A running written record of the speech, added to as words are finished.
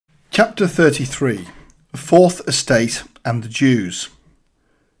Chapter 33. Fourth Estate and the Jews.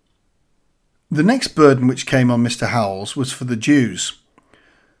 The next burden which came on Mr. Howells was for the Jews.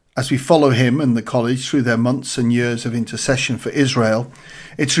 As we follow him and the college through their months and years of intercession for Israel,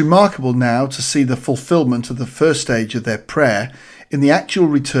 it's remarkable now to see the fulfilment of the first stage of their prayer in the actual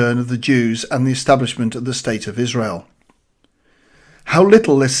return of the Jews and the establishment of the State of Israel. How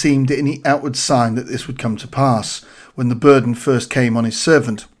little there seemed any outward sign that this would come to pass when the burden first came on his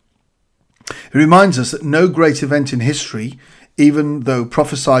servant. It reminds us that no great event in history, even though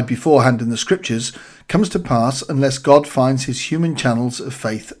prophesied beforehand in the scriptures, comes to pass unless God finds his human channels of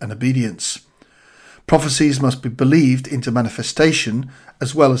faith and obedience. Prophecies must be believed into manifestation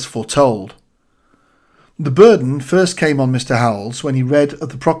as well as foretold. The burden first came on Mr. Howells when he read of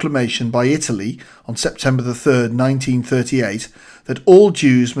the proclamation by Italy on September the 3rd, 1938, that all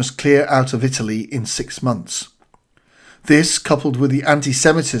Jews must clear out of Italy in 6 months. This, coupled with the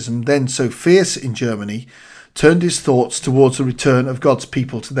anti-Semitism then so fierce in Germany, turned his thoughts towards the return of God's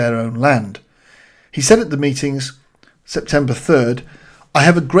people to their own land. He said at the meetings, September 3rd, "I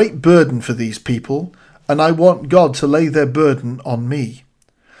have a great burden for these people, and I want God to lay their burden on me.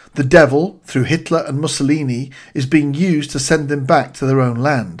 The devil, through Hitler and Mussolini, is being used to send them back to their own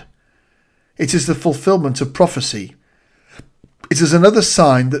land. It is the fulfillment of prophecy. It is another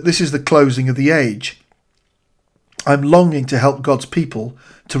sign that this is the closing of the age. I'm longing to help God's people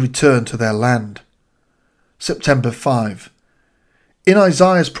to return to their land." September 5. In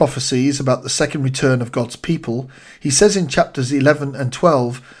Isaiah's prophecies about the second return of God's people, he says in chapters 11 and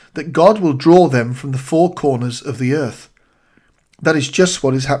 12 that God will draw them from the four corners of the earth. That is just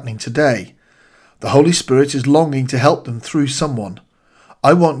what is happening today. The Holy Spirit is longing to help them through someone.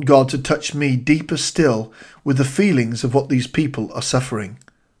 I want God to touch me deeper still with the feelings of what these people are suffering.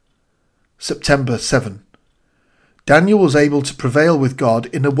 September 7. Daniel was able to prevail with God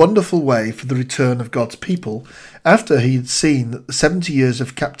in a wonderful way for the return of God's people after he had seen that the 70 years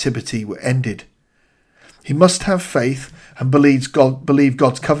of captivity were ended. He must have faith and believe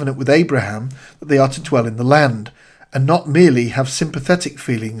God's covenant with Abraham that they are to dwell in the land, and not merely have sympathetic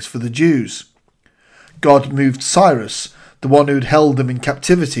feelings for the Jews. God moved Cyrus, the one who had held them in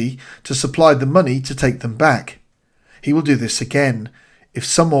captivity, to supply the money to take them back. He will do this again, if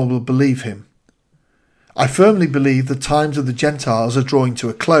someone will believe him. I firmly believe the times of the Gentiles are drawing to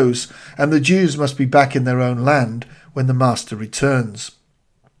a close, and the Jews must be back in their own land when the Master returns.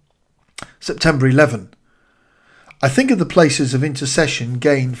 September 11. I think of the places of intercession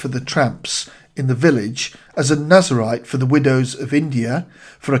gained for the tramps in the village as a Nazarite for the widows of India,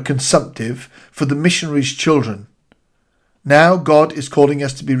 for a consumptive, for the missionaries' children. Now God is calling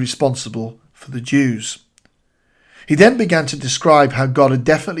us to be responsible for the Jews. He then began to describe how God had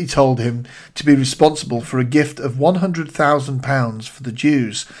definitely told him to be responsible for a gift of £100,000 for the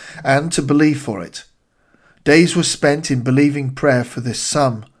Jews and to believe for it. Days were spent in believing prayer for this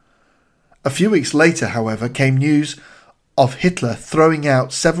sum. A few weeks later, however, came news of Hitler throwing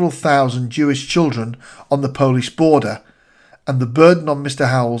out several thousand Jewish children on the Polish border, and the burden on Mr.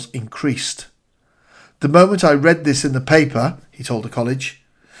 Howells increased. "The moment I read this in the paper," he told the college,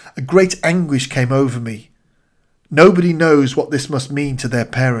 "a great anguish came over me. Nobody knows what this must mean to their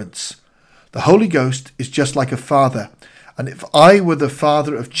parents. The Holy Ghost is just like a father, and if I were the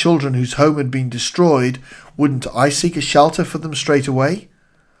father of children whose home had been destroyed, wouldn't I seek a shelter for them straight away?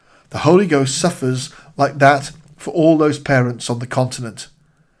 The Holy Ghost suffers like that for all those parents on the continent.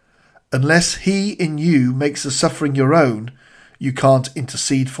 Unless he in you makes the suffering your own, you can't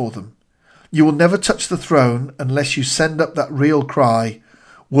intercede for them. You will never touch the throne unless you send up that real cry,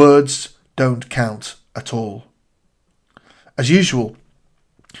 words don't count at all." As usual,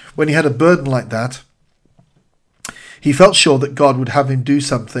 when he had a burden like that, he felt sure that God would have him do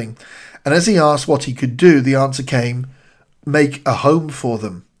something, and as he asked what he could do, the answer came, "Make a home for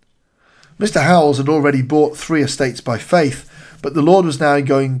them." Mr. Howells had already bought 3 estates by faith, but the Lord was now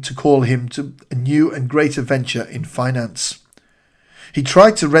going to call him to a new and greater venture in finance. He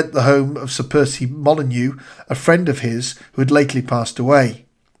tried to rent the home of Sir Percy Molyneux, a friend of his who had lately passed away.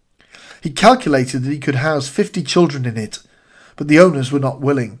 He calculated that he could house 50 children in it, but the owners were not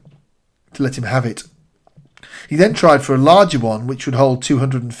willing to let him have it. He then tried for a larger one which would hold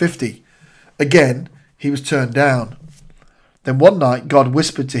 250. Again, he was turned down. Then one night God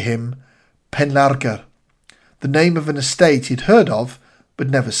whispered to him, Penlarker, the name of an estate he'd heard of but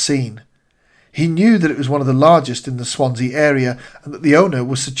never seen. He knew that it was one of the largest in the Swansea area and that the owner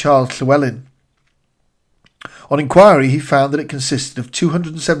was Sir Charles Llewellyn. On inquiry, he found that it consisted of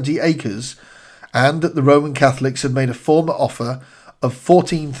 270 acres and that the Roman Catholics had made a former offer of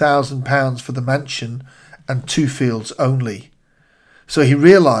 £14,000 for the mansion and 2 fields only. so he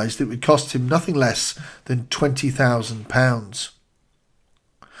realised it would cost him nothing less than £20,000.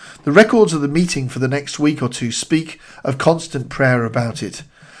 The records of the meeting for the next week or two speak of constant prayer about it,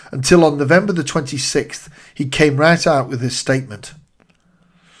 until on November the 26th he came right out with this statement: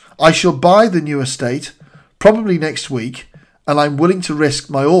 "I shall buy the new estate, probably next week, and I'm willing to risk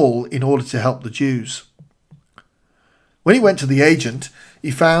my all in order to help the Jews." When he went to the agent,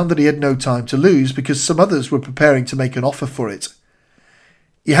 he found that he had no time to lose because some others were preparing to make an offer for it.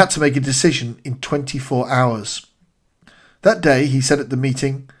 He had to make a decision in 24 hours. That day he said at the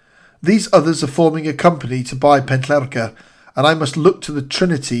meeting, "These others are forming a company to buy Pentlarca, and I must look to the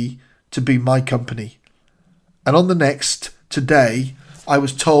Trinity to be my company." And on the next, today, I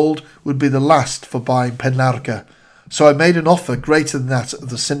was told would be the last for buying Pentlarca, so I made an offer greater than that of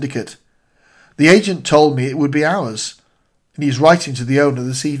the syndicate. The agent told me it would be ours, and he is writing to the owner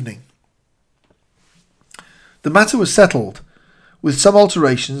this evening. The matter was settled. With some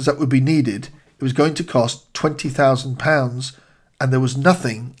alterations that would be needed, it was going to cost £20,000, and there was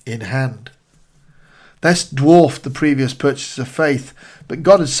nothing in hand. This dwarfed the previous purchase of faith, but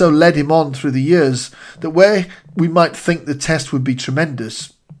God had so led him on through the years that where we might think the test would be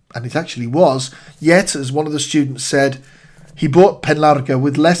tremendous, and it actually was, yet, as one of the students said, he bought Pentlarca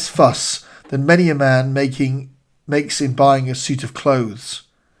with less fuss than many a man makes in buying a suit of clothes.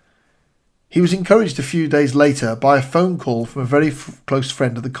 He was encouraged a few days later by a phone call from a very close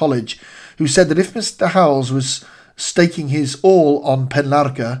friend of the college, who said that if Mr. Howells was staking his all on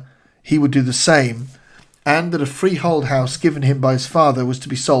Pentlarca, he would do the same, and that a freehold house given him by his father was to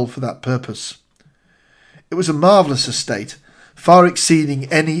be sold for that purpose. It was a marvellous estate, far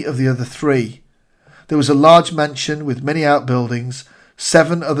exceeding any of the other three. There was a large mansion with many outbuildings,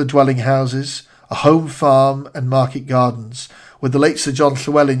 7 other dwelling houses, a home farm and market gardens, where the late Sir John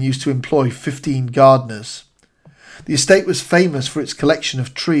Llewellyn used to employ 15 gardeners. The estate was famous for its collection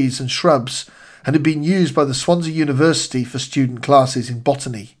of trees and shrubs, and had been used by the Swansea University for student classes in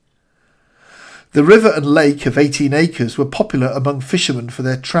botany. The river and lake of 18 acres were popular among fishermen for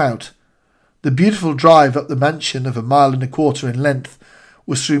their trout. The beautiful drive up the mansion of 1.25 miles in length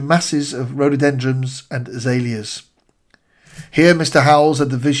was through masses of rhododendrons and azaleas. Here Mr. Howells had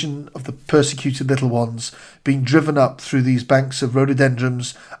the vision of the persecuted little ones being driven up through these banks of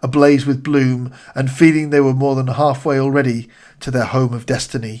rhododendrons ablaze with bloom, and feeling they were more than halfway already to their home of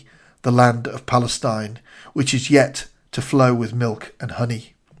destiny, the land of Palestine, which is yet to flow with milk and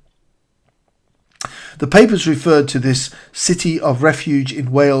honey. The papers referred to this city of refuge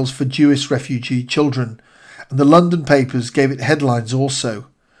in Wales for Jewish refugee children, and the London papers gave it headlines also.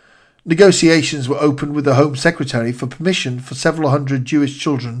 Negotiations were opened with the Home Secretary for permission for several hundred Jewish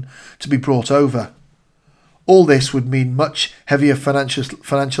children to be brought over. All this would mean much heavier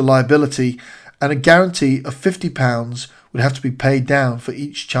financial liability, and a guarantee of £50 would have to be paid down for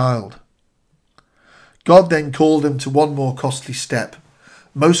each child. God then called him to one more costly step,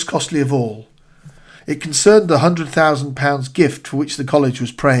 most costly of all. It concerned the £100,000 gift for which the college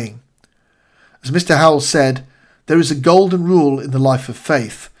was praying. As Mr. Howells said, there is a golden rule in the life of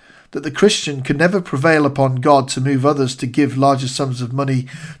faith, that the Christian can never prevail upon God to move others to give larger sums of money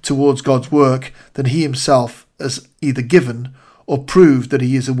towards God's work than he himself has either given or proved that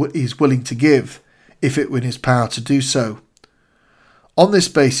he is willing to give, if it were in his power to do so. On this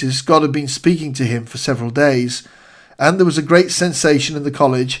basis, God had been speaking to him for several days, and there was a great sensation in the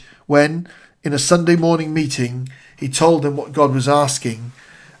college when, in a Sunday morning meeting, he told them what God was asking,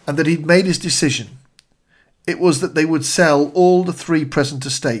 and that he'd made his decision. It was that they would sell all the 3 present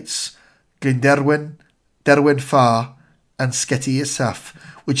estates, Glenderwen, Derwen Far and Sketty Isaf,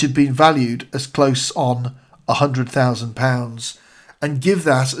 which had been valued as close on £100,000, and give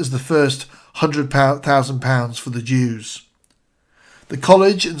that as the first £100,000 for the Jews. The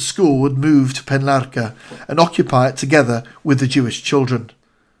college and school would move to Pentlarca and occupy it together with the Jewish children.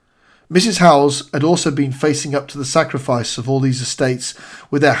 Mrs. Howells had also been facing up to the sacrifice of all these estates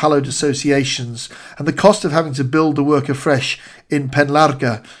with their hallowed associations and the cost of having to build the work afresh in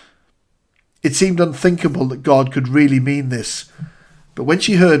Pentlarca. It seemed unthinkable that God could really mean this, but when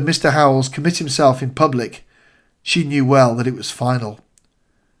she heard Mr. Howells commit himself in public, she knew well that it was final.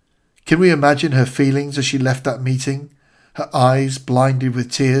 Can we imagine her feelings as she left that meeting, her eyes blinded with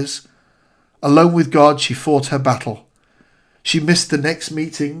tears? Alone with God, she fought her battle. She missed the next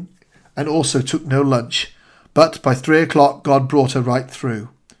meeting and also took no lunch, but by 3 o'clock God brought her right through.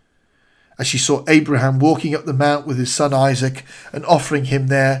 As she saw Abraham walking up the mount with his son Isaac and offering him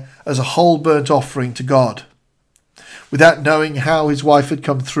there as a whole burnt offering to God. Without knowing how his wife had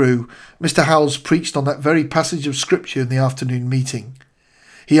come through, Mr. Howells preached on that very passage of scripture in the afternoon meeting.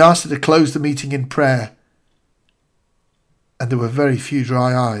 He asked her to close the meeting in prayer, and there were very few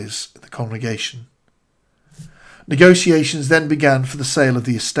dry eyes in the congregation. Negotiations then began for the sale of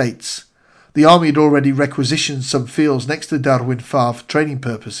the estates. The army had already requisitioned some fields next to Darwin Farr for training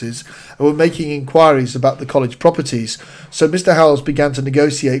purposes and were making inquiries about the college properties, so Mr. Howells began to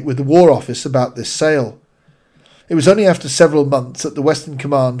negotiate with the War Office about this sale. It was only after several months that the Western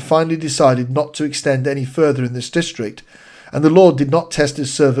Command finally decided not to extend any further in this district, and the Lord did not test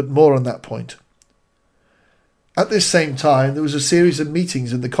his servant more on that point. At this same time, there was a series of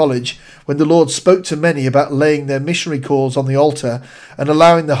meetings in the college when the Lord spoke to many about laying their missionary calls on the altar and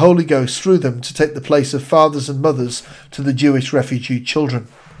allowing the Holy Ghost through them to take the place of fathers and mothers to the Jewish refugee children.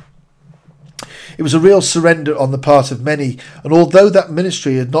 It was a real surrender on the part of many, and although that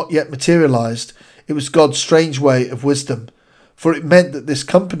ministry had not yet materialized, it was God's strange way of wisdom, for it meant that this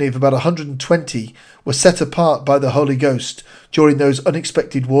company of about 120 were set apart by the Holy Ghost during those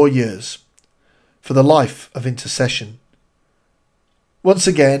unexpected war years for the life of intercession. Once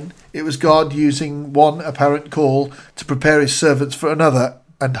again, it was God using one apparent call to prepare his servants for another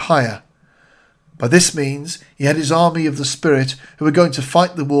and higher. By this means, he had his army of the Spirit who were going to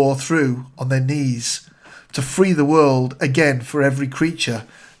fight the war through on their knees, to free the world again for every creature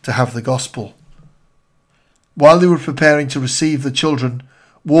to have the gospel. While they were preparing to receive the children,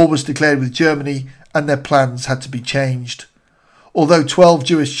 war was declared with Germany and their plans had to be changed. Although 12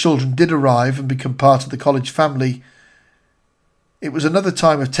 Jewish children did arrive and become part of the college family, it was another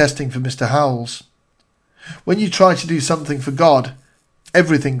time of testing for Mr. Howells. When you try to do something for God,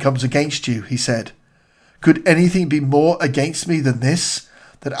 everything comes against you, he said. Could anything be more against me than this,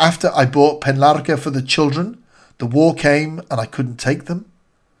 that after I bought Penlarca for the children, the war came and I couldn't take them?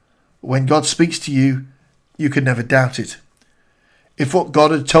 When God speaks to you, you can never doubt it. If what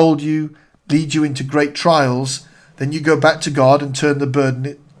God had told you leads you into great trials, then you go back to God and turn the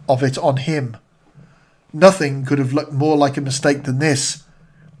burden of it on him. Nothing could have looked more like a mistake than this,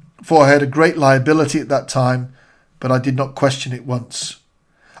 for I had a great liability at that time, but I did not question it once.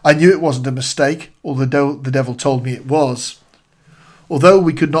 I knew it wasn't a mistake, although the devil told me it was. Although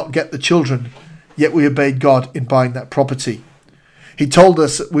we could not get the children, yet we obeyed God in buying that property. He told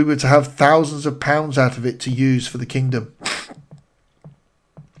us that we were to have thousands of pounds out of it to use for the kingdom.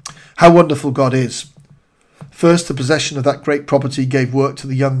 How wonderful God is. First, the possession of that great property gave work to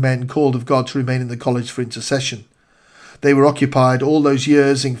the young men called of God to remain in the college for intercession. They were occupied all those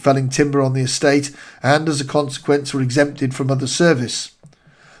years in felling timber on the estate and, as a consequence, were exempted from other service.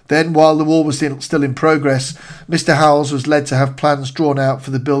 Then, while the war was still in progress, Mr. Howells was led to have plans drawn out for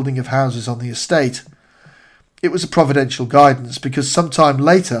the building of houses on the estate. It was a providential guidance because sometime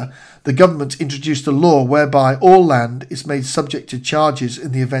later the government introduced a law whereby all land is made subject to charges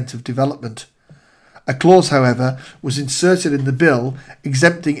in the event of development. A clause, however, was inserted in the bill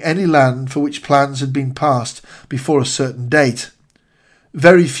exempting any land for which plans had been passed before a certain date.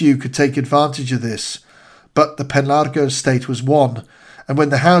 Very few could take advantage of this, but the Penlarca estate was one, and when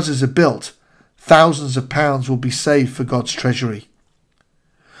the houses are built, thousands of pounds will be saved for God's treasury.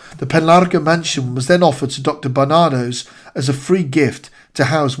 The Penlarca mansion was then offered to Dr. Barnardo's as a free gift to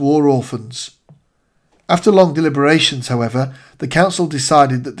house war orphans. After long deliberations, however, the council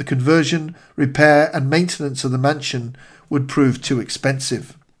decided that the conversion, repair and maintenance of the mansion would prove too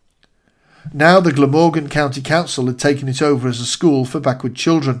expensive. Now the Glamorgan County Council had taken it over as a school for backward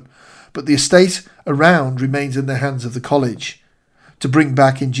children, but the estate around remains in the hands of the college, to bring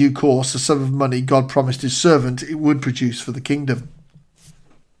back in due course the sum of money God promised his servant it would produce for the kingdom.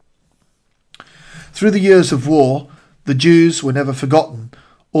 Through the years of war, the Jews were never forgotten,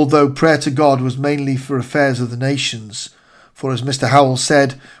 although prayer to God was mainly for affairs of the nations. For as Mr. Howells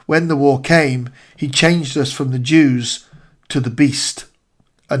said, when the war came, he changed us from the Jews to the beast,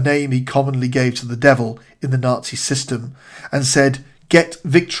 a name he commonly gave to the devil in the Nazi system, and said, get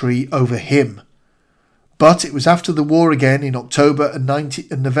victory over him. But it was after the war again in October and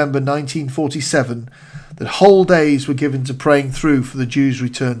November 1947 that whole days were given to praying through for the Jews'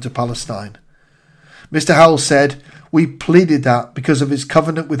 return to Palestine. Mr. Howells said, we pleaded that because of his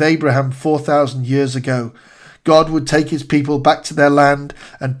covenant with Abraham 4,000 years ago, God would take his people back to their land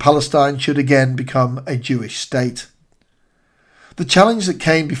and Palestine should again become a Jewish state. The challenge that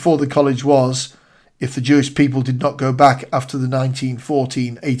came before the college was, if the Jewish people did not go back after the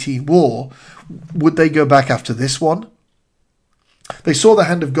 1914-18 war, would they go back after this one? They saw the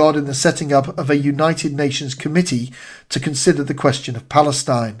hand of God in the setting up of a United Nations committee to consider the question of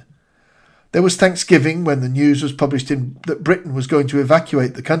Palestine. There was thanksgiving when the news was published that Britain was going to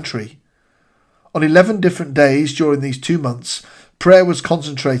evacuate the country. On 11 different days during these 2 months, prayer was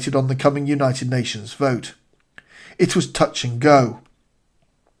concentrated on the coming United Nations vote. It was touch and go.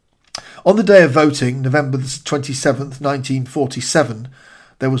 On the day of voting, November 27th, 1947,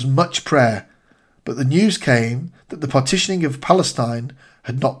 there was much prayer, but the news came that the partitioning of Palestine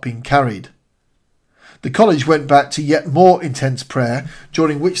had not been carried. The college went back to yet more intense prayer,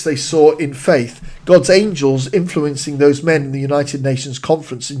 during which they saw in faith God's angels influencing those men in the United Nations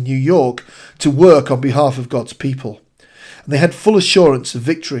Conference in New York to work on behalf of God's people. And they had full assurance of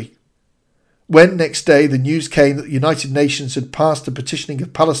victory. When next day the news came that the United Nations had passed the partitioning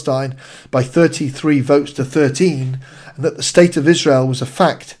of Palestine by 33 votes to 13, and that the State of Israel was a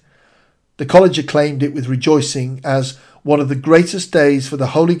fact, the college acclaimed it with rejoicing as one of the greatest days for the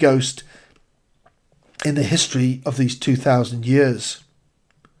Holy Ghost in the history of these 2,000 years.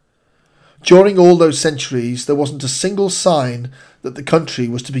 During all those centuries, there wasn't a single sign that the country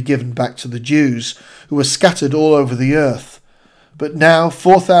was to be given back to the Jews, who were scattered all over the earth. But now,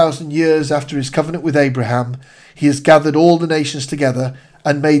 4,000 years after his covenant with Abraham, he has gathered all the nations together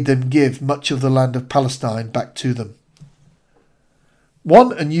and made them give much of the land of Palestine back to them.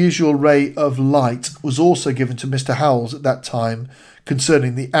 One unusual ray of light was also given to Mr. Howells at that time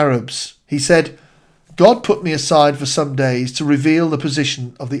concerning the Arabs. He said, "God put me aside for some days to reveal the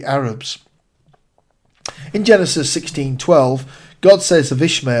position of the Arabs. In Genesis 16:12, God says of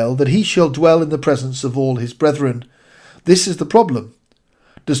Ishmael that he shall dwell in the presence of all his brethren. This is the problem.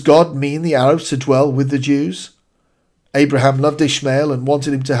 Does God mean the Arabs to dwell with the Jews? Abraham loved Ishmael and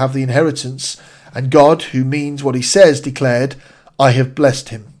wanted him to have the inheritance, and God, who means what he says, declared, 'I have blessed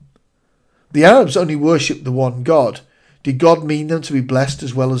him.' The Arabs only worship the one God. Did God mean them to be blessed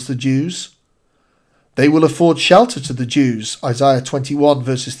as well as the Jews? They will afford shelter to the Jews, Isaiah 21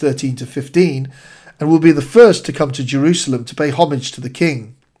 verses 13 to 15, and will be the first to come to Jerusalem to pay homage to the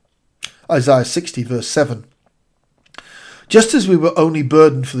king, Isaiah 60 verse 7. Just as we were only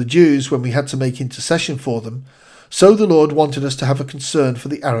burdened for the Jews when we had to make intercession for them, so the Lord wanted us to have a concern for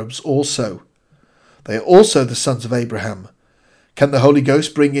the Arabs also. They are also the sons of Abraham. Can the Holy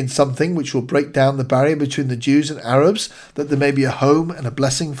Ghost bring in something which will break down the barrier between the Jews and Arabs, that there may be a home and a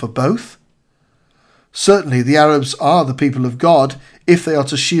blessing for both? Certainly the Arabs are the people of God if they are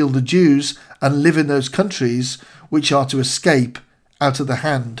to shield the Jews and live in those countries which are to escape out of the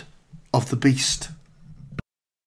hand of the beast."